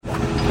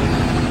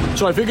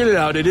So I figured it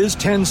out. It is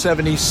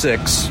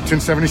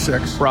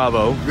 1076.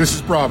 Bravo. This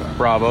is Bravo.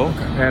 Bravo. Okay.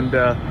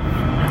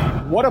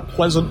 And what a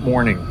pleasant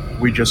morning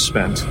we just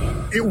spent.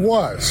 It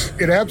was.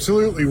 It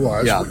absolutely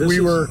was. Yeah,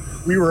 we were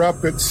up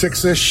at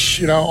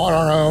 6-ish, on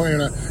our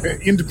own,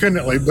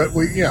 independently, but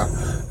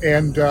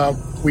and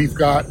we've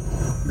got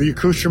the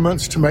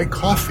accoutrements to make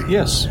coffee.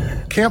 Yes.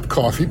 Camp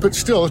coffee, but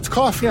still, it's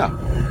coffee. Yeah.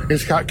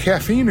 It's got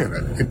caffeine in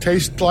it. It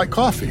tastes like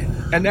coffee.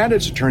 And that,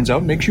 as it turns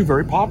out, makes you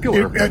very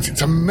popular.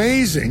 It's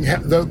amazing.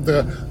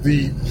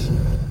 The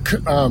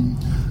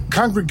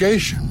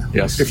congregation,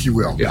 yes, if you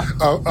will,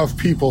 of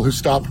people who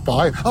stopped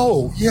by.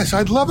 Oh, yes,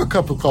 I'd love a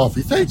cup of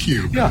coffee. Thank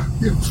you. Yeah.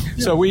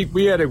 So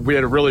we had a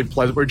really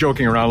pleasant. We're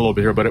joking around a little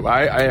bit here, but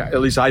at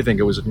least I think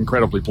it was an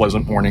incredibly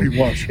pleasant morning. It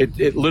was.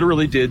 It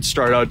literally did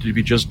start out to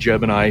be just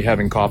Jeb and I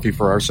having coffee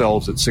for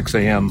ourselves at 6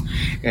 a.m.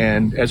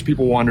 And as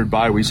people wandered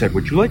by, we said,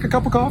 "Would you like a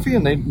cup of coffee?"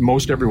 And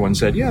most everyone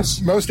said yes.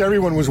 Most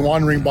everyone was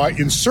wandering by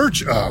in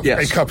search of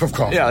a cup of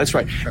coffee. Yeah, that's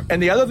right.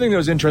 And the other thing that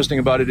was interesting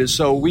about it is,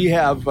 so we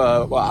have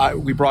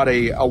we brought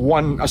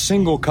a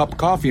single cup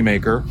coffee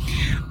maker,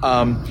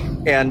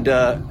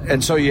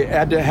 and so you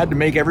had to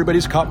make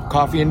everybody's cup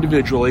coffee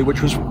individually,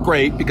 which was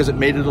great because it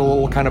made it a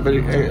little kind of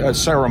a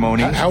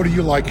ceremony. How do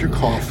you like your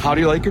coffee? How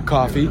do you like your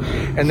coffee?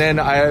 And then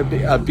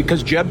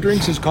because Jeb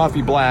drinks his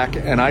coffee black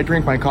and I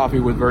drink my coffee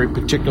with very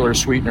particular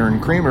sweetener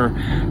and creamer,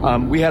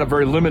 we had a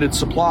very limited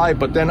supply,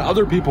 but then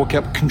other people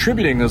kept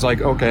contributing. It was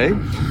like, okay.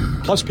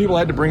 Plus, people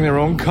had to bring their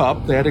own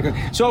cup.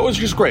 So it was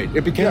just great.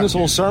 It became this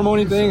little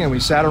ceremony thing, and we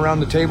sat around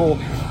the table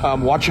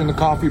watching the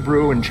coffee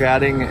brew and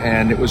chatting,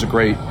 and it was a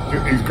great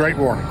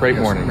morning. Great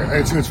morning.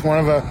 It's one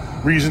of the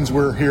reasons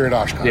we're here at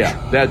Oshkosh.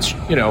 Yeah, that's,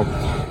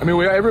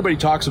 everybody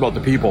talks about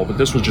the people, but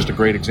this was just a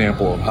great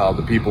example of how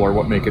the people are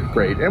what make it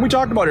great. And we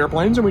talked about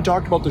airplanes, and we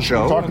talked about the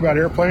show. We talked about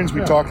airplanes.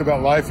 We talked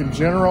about life in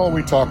general.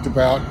 We talked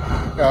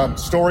about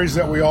stories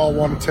that we all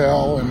want to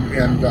tell,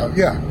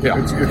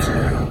 it's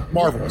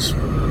marvelous.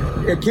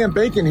 At Camp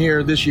Bacon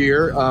here this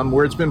year,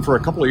 where it's been for a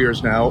couple of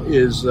years now,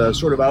 is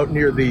sort of out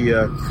near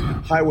the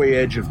highway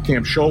edge of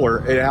Camp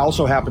Scholler. It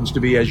also happens to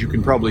be, as you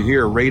can probably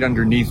hear, right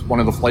underneath one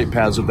of the flight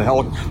paths of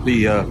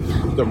the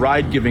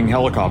ride-giving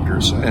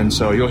helicopters. And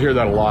so you'll hear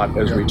that a lot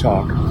as we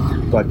talk.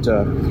 But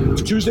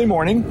it's Tuesday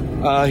morning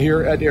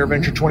here at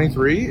AirVenture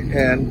 23,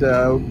 and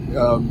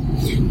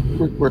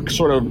we're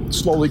sort of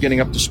slowly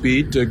getting up to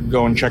speed to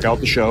go and check out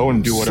the show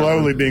and do whatever.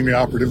 Slowly being the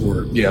operative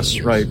word.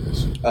 Yes, right.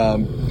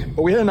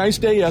 But we had a nice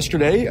day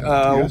yesterday.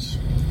 Yes.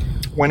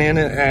 Went in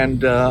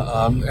and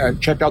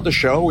checked out the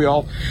show. We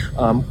all,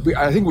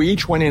 I think we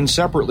each went in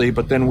separately,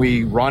 but then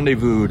we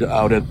rendezvoused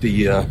out at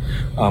the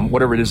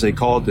whatever it is they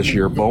call it this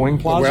year, Boeing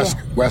Plaza,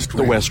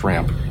 the West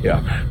Ramp.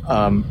 Yeah.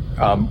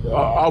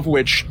 Of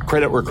which,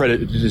 credit where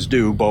credit is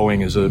due,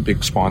 Boeing is a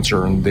big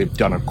sponsor, and they've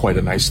done quite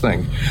a nice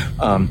thing.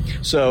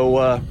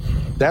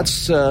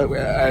 That's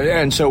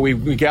and so we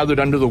gathered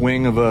under the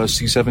wing of a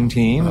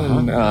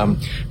C-17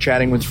 and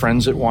chatting with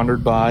friends that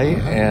wandered by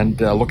and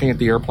looking at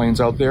the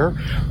airplanes out there.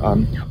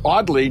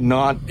 Oddly,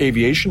 not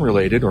aviation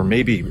related, or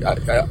maybe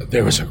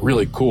there was a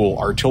really cool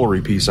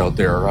artillery piece out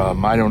there.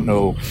 I don't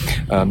know.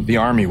 The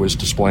Army was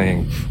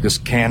displaying this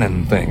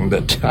cannon thing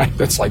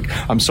that's like.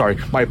 I'm sorry.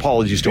 My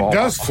apologies to all. It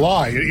does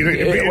fly.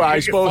 I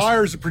suppose it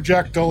fires a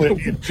projectile.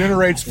 It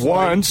generates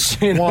once.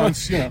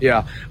 Once.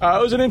 Yeah.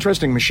 It was an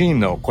interesting machine,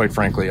 though. Quite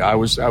frankly, I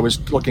was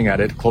looking at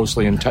it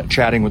closely and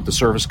chatting with the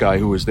service guy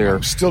who was there.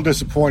 I'm still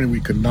disappointed we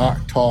could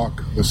not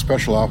talk the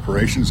special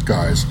operations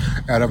guys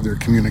out of their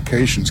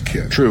communications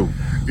kit. True.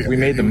 We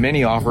made them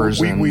many offers.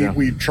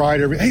 We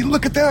tried everything. Hey,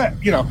 look at that!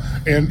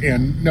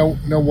 And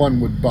no one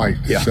would bite.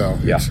 Yeah. So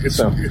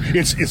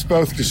it's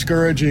both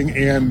discouraging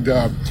and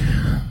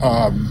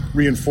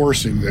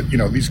reinforcing that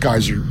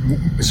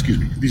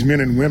these men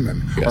and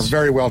women are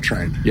very well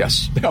trained.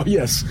 Yes. Oh,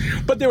 yes.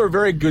 But they were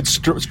very good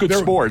sports.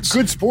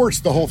 Good sports.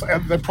 The whole thing.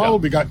 They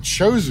probably got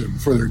chosen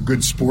for their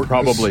good sport.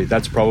 Probably.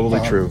 That's probably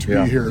true.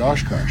 To be here at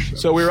Oshkosh.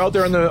 So we were out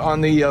there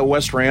on the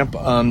West Ramp.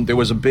 There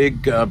was a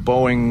big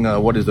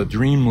Boeing,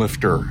 Dream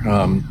Lifter,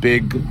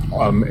 big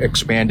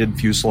expanded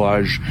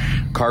fuselage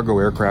cargo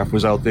aircraft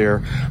was out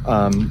there.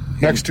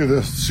 Next to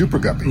the Super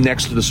Guppy.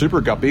 Next to the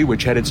Super Guppy,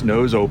 which had its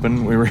nose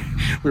open. We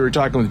were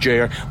talking with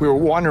JR. We were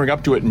wandering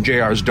up to it, and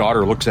JR's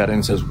daughter looks at it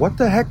and says, "What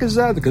the heck is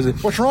that?" Because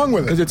what's wrong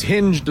with it? Because it's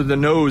hinged. The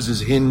nose is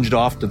hinged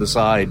off to the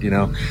side,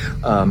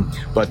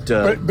 But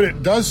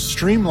it does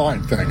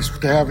streamline things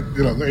to have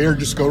the air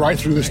just go right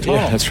through this tunnel.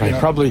 Yeah, that's right.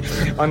 Probably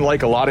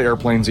unlike a lot of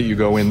airplanes that you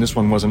go in, this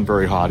one wasn't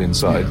very hot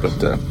inside, but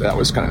that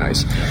was kind of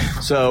nice.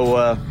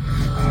 So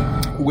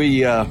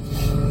we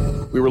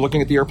were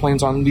looking at the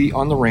airplanes on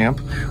the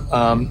ramp.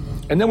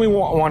 And then we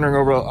wandering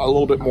over a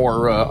little bit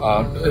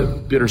more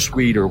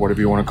bittersweet, or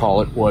whatever you want to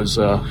call it, was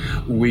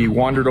we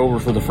wandered over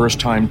for the first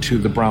time to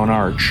the Brown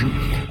Arch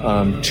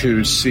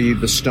to see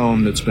the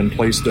stone that's been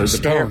placed there,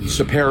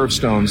 the pair of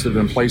stones that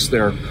have been placed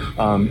there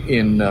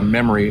in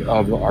memory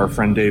of our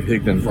friend Dave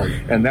Higdon. Right.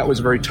 And that was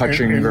very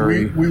touching.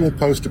 And we will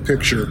post a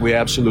picture. We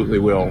absolutely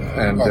will.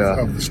 And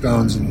of the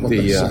stones and what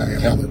they say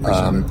and how they're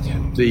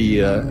presented.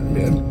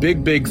 The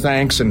big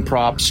thanks and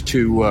props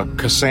to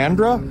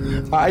Cassandra.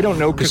 I don't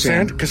know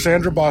Cassandra.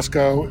 Cassandra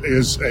Bosco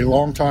is a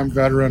longtime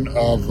veteran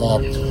of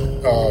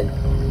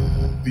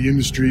the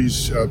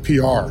industry's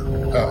PR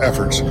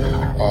efforts.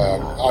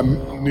 I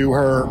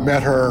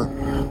met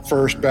her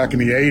first back in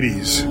the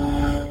 80s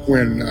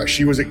when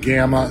she was at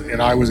Gamma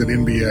and I was at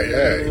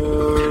NBAA.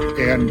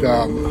 And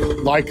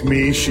like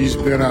me, she's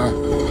been a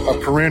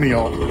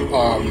perennial,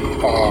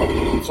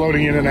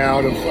 floating in and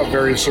out of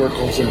various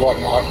circles and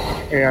whatnot.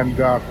 And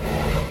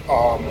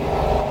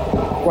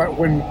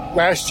when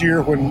last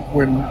year, when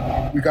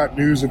we got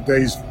news of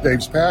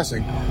Dave's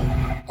passing,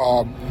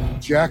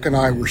 Jack and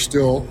I were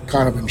still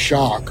kind of in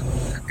shock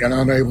and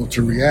unable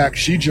to react.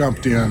 She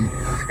jumped in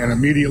and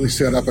immediately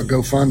set up a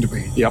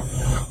GoFundMe. Yep.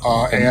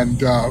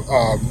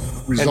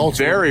 Results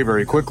and very,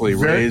 very quickly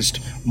raised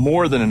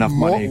more than enough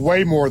money.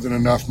 Way more than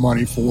enough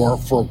money for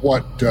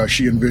what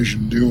she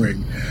envisioned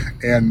doing.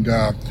 And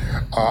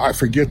I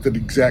forget the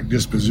exact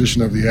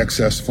disposition of the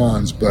excess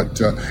funds,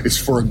 but it's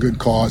for a good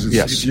cause.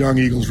 It's Young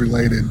Eagles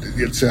related,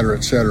 et cetera,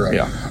 et cetera.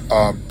 Yeah.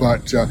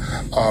 But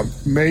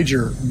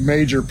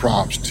major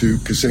props to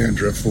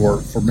Cassandra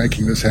for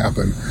making this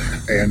happen.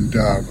 And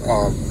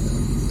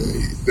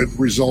the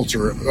results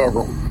are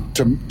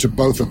to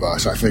both of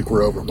us, I think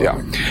we're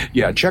overwhelming.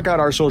 Yeah. Check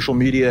out our social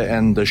media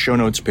and the show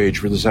notes page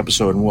for this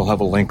episode, and we'll have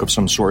a link of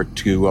some sort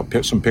to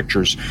some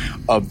pictures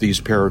of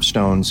these pair of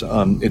stones.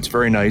 It's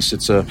very nice.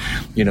 It's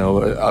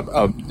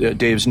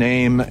Dave's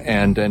name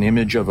and an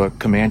image of a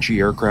Comanche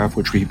aircraft,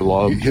 which we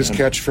love. His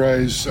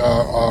catchphrase,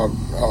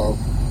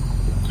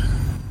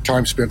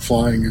 time spent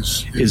flying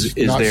is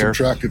not there.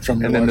 Subtracted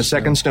from and then the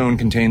second stone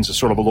contains a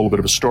sort of a little bit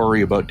of a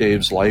story about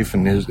Dave's life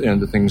and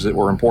the things that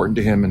were important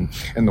to him and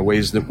the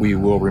ways that we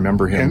will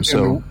remember him.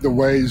 And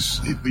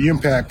the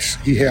impacts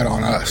he had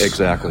on us.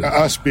 Exactly.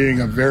 Us being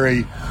a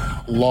very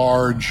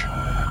large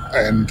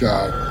and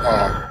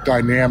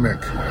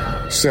dynamic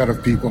set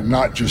of people,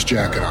 not just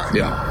Jack and I.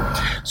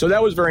 Yeah. So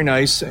that was very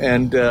nice,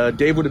 and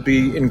Dave would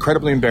be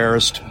incredibly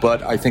embarrassed,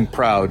 but I think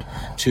proud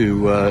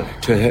to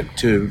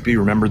be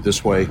remembered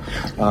this way.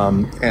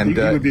 And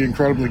he would be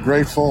incredibly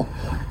grateful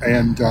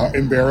and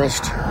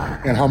embarrassed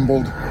and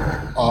humbled,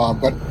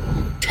 but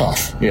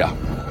tough. Yeah.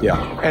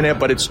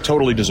 But it's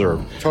totally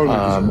deserved. Totally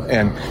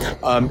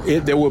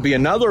deserved. There will be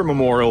another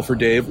memorial for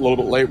Dave a little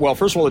bit late. Well,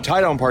 first of all, the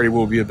tie-down party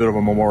will be a bit of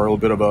a memorial, a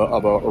bit of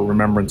a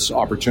remembrance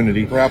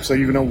opportunity. Perhaps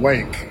even a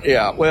wake.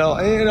 Yeah. Well,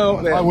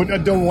 I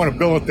don't want to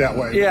bill it that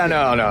way. Yeah.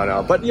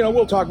 No. But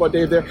we'll talk about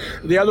Dave there.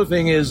 The other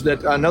thing is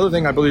that another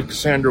thing I believe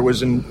Cassandra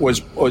was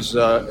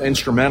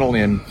instrumental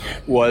in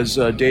was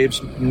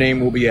Dave's name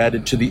will be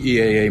added to the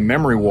EAA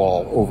memory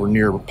wall over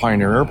near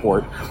Pioneer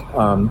Airport.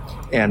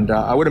 And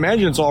I would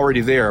imagine it's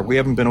already there. We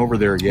haven't been over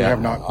there yet. We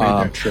have not made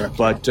that trip.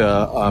 But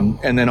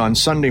and then on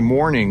Sunday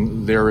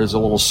morning there is a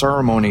little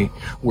ceremony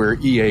where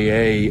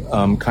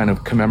EAA kind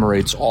of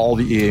commemorates all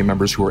the EAA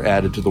members who were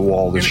added to the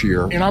wall this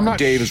year. And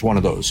Dave is one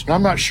of those. And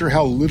I'm not sure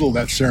how little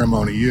that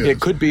ceremony is. It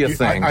could be a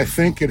thing. I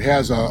think it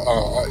has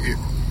a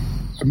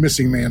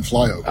missing man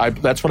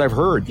flyover. That's what I've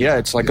heard. Yeah,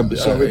 it's like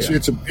it's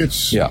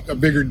a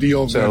bigger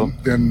deal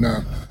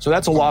than. So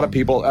that's a lot of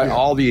people,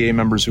 all the EA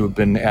members who have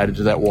been added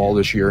to that wall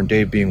this year, and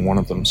Dave being one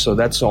of them. So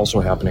that's also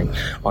happening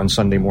on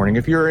Sunday morning.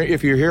 If you're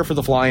here for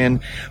the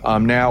fly-in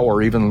now,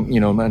 or even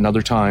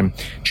another time,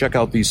 check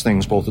out these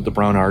things both at the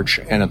Brown Arch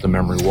and at the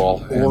Memory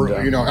Wall. Or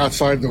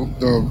outside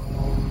the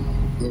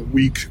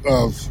week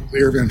of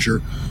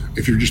AirVenture.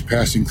 If you're just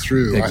passing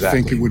through, exactly. I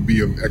think it would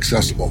be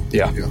accessible.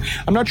 Yeah.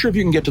 I'm not sure if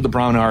you can get to the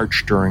Brown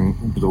Arch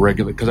during the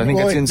regular, because I think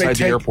it's inside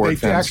the airport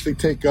fence. They actually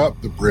take up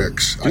the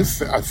bricks. I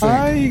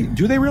think.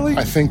 Do they really?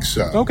 I think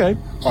so. Okay.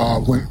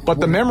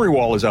 But the memory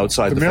wall is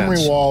outside the fence. The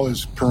memory wall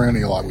is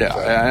perennial, I would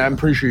say. I'm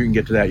pretty sure you can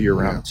get to that year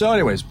round. Yeah. So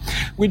anyways,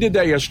 we did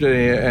that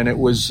yesterday, and it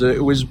was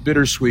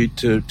bittersweet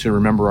to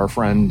remember our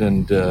friend,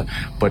 and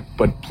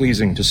but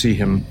pleasing to see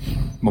him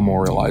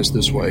memorialized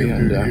this way.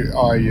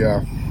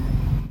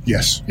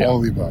 Yes, all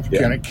of the above.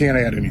 Yeah. Can't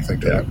add anything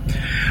to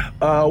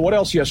that. What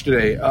else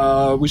yesterday?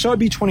 We saw a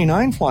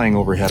B-29 flying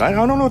overhead. I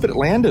don't know if it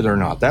landed or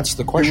not. That's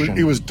the question.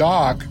 It was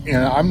dock, and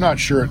I'm not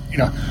sure.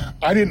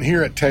 I didn't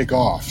hear it take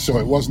off, so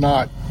it was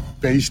not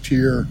based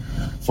here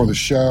for the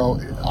show.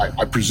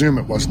 I presume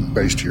it wasn't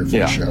based here for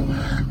the show.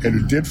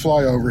 And it did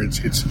fly over.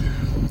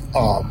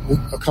 I'll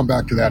come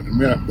back to that in a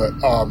minute. But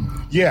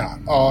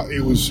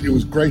it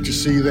was great to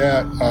see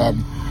that.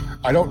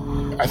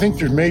 I think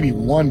there's maybe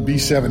one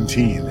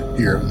B-17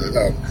 here.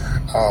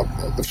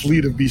 The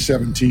fleet of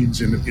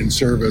B-17s in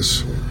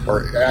service,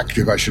 or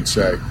active, I should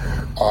say,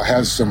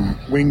 has some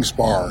wing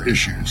spar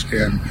issues.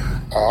 And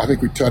I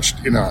think we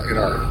touched in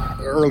our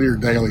earlier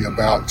daily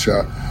about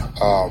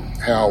how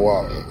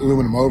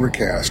aluminum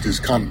overcast is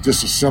kind of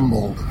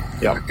disassembled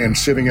and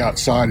sitting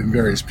outside in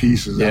various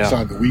pieces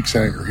outside the Weeks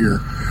hangar here.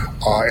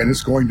 And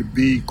it's going to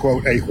be,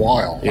 quote, a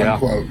while,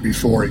 unquote,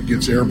 before it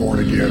gets airborne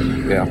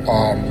again.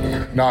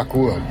 Knock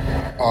wood.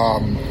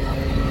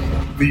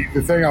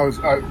 The thing I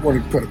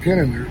wanted to put a pin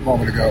in there a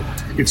moment ago,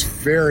 it's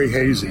very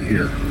hazy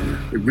here.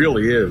 It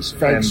really is.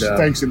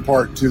 Thanks in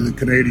part to the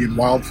Canadian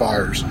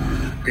wildfires.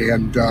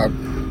 And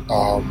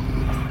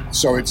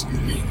so it's...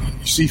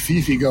 You see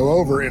Fifi go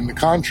over, and the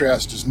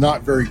contrast is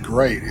not very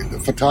great.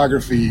 The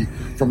photography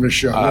from the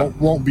show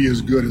won't be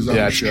as good as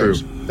other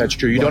shows. That's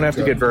true. You don't have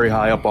to get very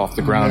high up off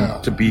the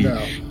ground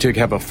to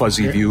have a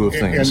fuzzy view of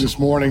things. And this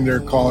morning they're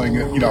calling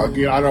it, I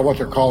don't know what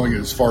they're calling it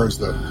as far as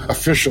the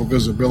official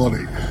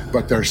visibility,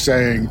 but they're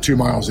saying 2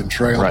 miles in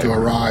trail to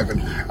arrive.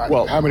 And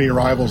how many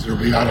arrivals there'll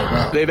be, I don't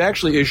know. They've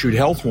actually issued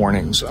health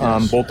warnings.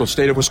 Both the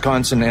state of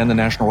Wisconsin and the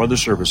National Weather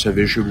Service have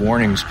issued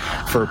warnings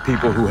for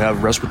people who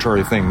have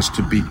respiratory things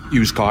to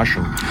use caution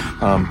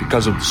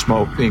because of the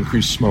smoke, the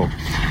increased smoke.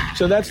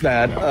 So that's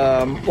that.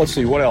 Let's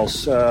see, what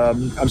else?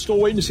 I'm still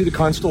waiting to see the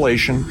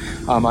constellation.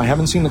 I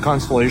haven't seen the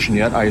constellation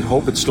yet. I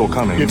hope it's still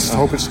coming. I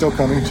hope it's still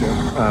coming, too.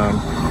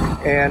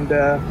 And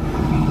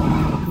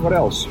what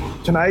else?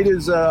 Tonight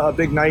is a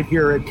big night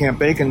here at Camp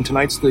Bacon.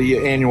 Tonight's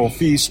the annual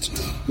feast,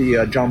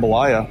 the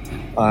jambalaya.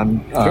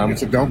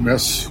 It's a don't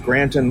miss.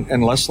 Grant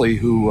and Leslie,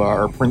 who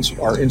are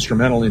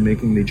instrumental in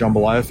making the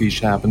jambalaya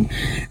feast happen,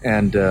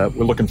 and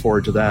we're looking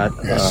forward to that.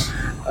 Yes.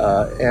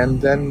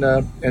 And then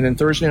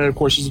Thursday night, of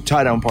course, is a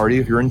tie-down party.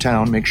 If you're in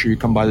town, make sure you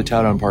come by the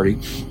tie-down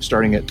party,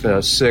 starting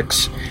at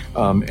 6.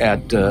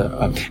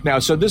 Now,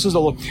 so this is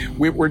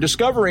we're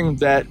discovering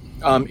that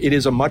it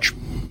is a much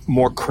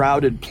more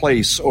crowded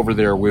place over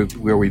there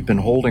where we've been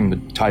holding the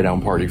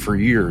tie-down party for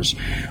years,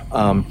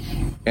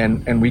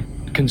 and we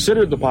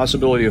considered the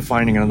possibility of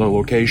finding another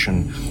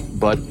location,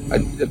 but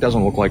it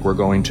doesn't look like we're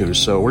going to.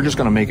 So we're just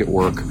going to make it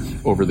work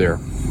over there.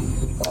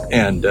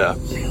 And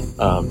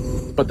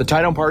but the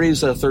tie-down party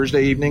is a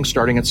Thursday evening,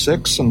 starting at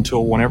 6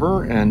 until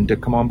whenever. And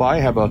come on by,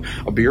 have a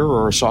beer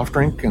or a soft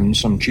drink and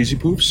some cheesy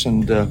poofs,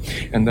 and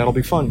that'll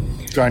be fun.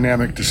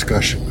 Dynamic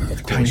discussion.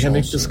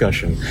 Dynamic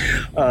discussion.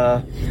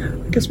 I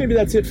guess maybe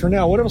that's it for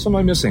now. What else am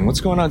I missing?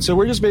 What's going on? So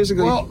we're just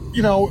basically... Well,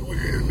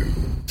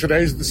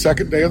 today's the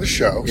second day of the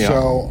show,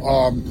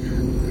 so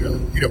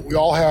we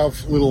all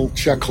have little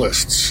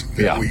checklists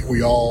that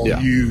we all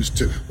use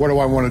to what do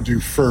I want to do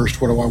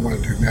first, what do I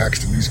want to do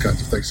next, and these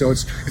kinds of things. So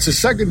it's a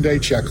second day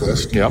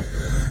checklist,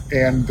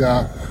 and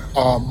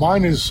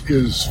mine is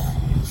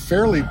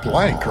fairly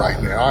blank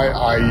right now.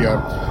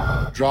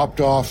 I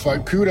dropped off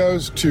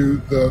kudos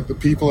to the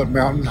people at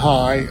Mountain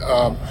High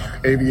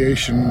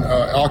Aviation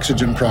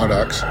Oxygen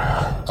Products.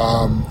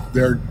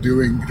 They're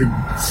doing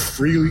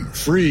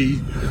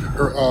free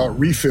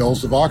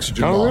refills of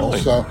oxygen bottles.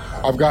 Really? So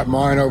I've got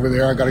mine over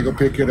there. I got to go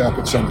pick it up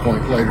at some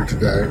point later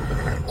today.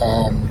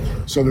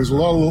 So there's a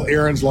lot of little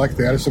errands like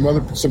that.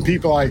 Some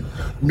people I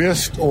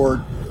missed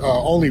or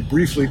only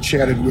briefly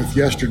chatted with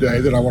yesterday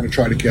that I want to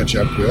try to catch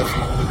up with.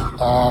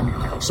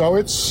 So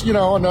it's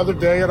another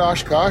day at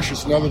Oshkosh.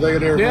 It's another day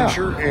at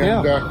AirVenture,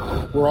 and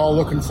we're all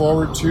looking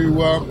forward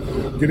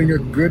to getting a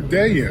good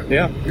day in.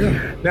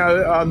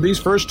 Now these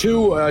first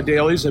two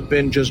dailies have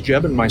been just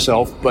Jeb and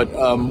myself, but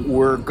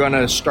we're going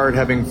to start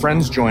having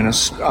friends join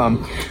us.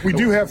 We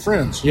do have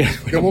friends.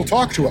 That will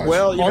talk to us.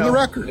 On the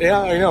record.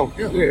 Yeah, I know.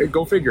 Yeah.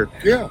 Go figure.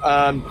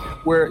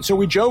 So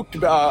we joked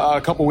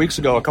a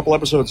couple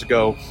episodes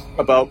ago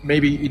about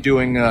maybe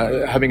doing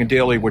having a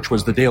daily, which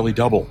was the Daily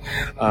Double,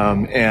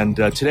 and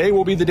today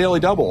will be the Daily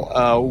Double.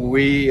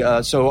 Hopefully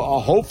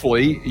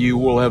you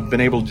will have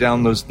been able to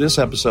download this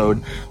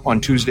episode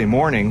on Tuesday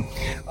morning,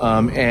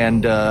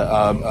 and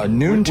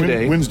noon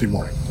today. Wednesday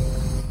morning.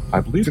 I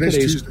believe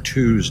today's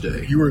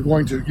Tuesday. You're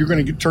going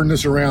to turn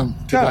this around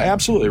today. Yeah,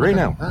 absolutely, right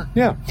now.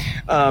 Yeah.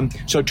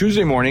 So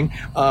Tuesday morning,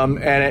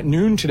 and at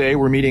noon today,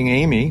 we're meeting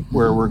Amy,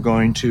 where we're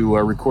going to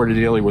record a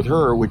daily with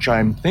her, which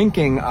I'm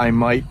thinking I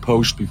might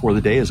post before the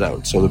day is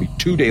out. So there'll be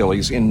 2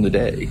 dailies in the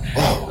day.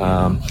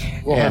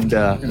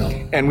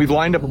 And we've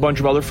lined up a bunch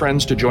of other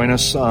friends to join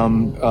us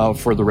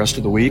for the rest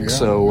of the week.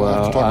 So we'll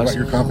have to talk about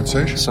your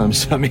compensation.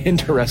 Some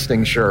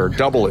interesting,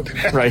 double it,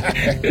 right?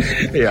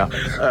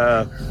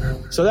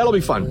 So that'll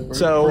be fun.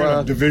 So we're in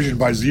a division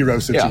by 0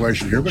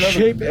 situation here, but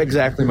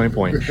exactly my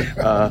point.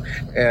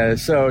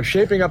 So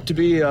shaping up to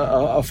be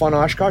a fun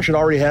Oshkosh. It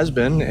already has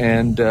been,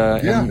 and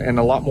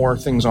a lot more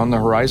things on the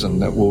horizon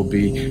that will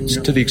be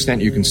to the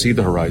extent you can see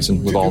the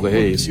horizon with all the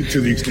haze.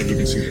 To the extent you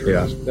can see the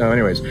horizon.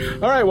 Anyways,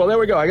 all right. Well, there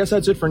we go. I guess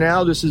that's it for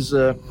now. This is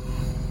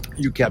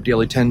UCAP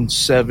Daily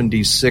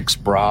 1076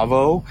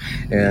 Bravo,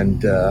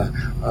 and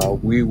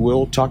we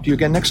will talk to you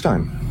again next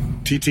time.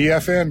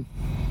 TTFN.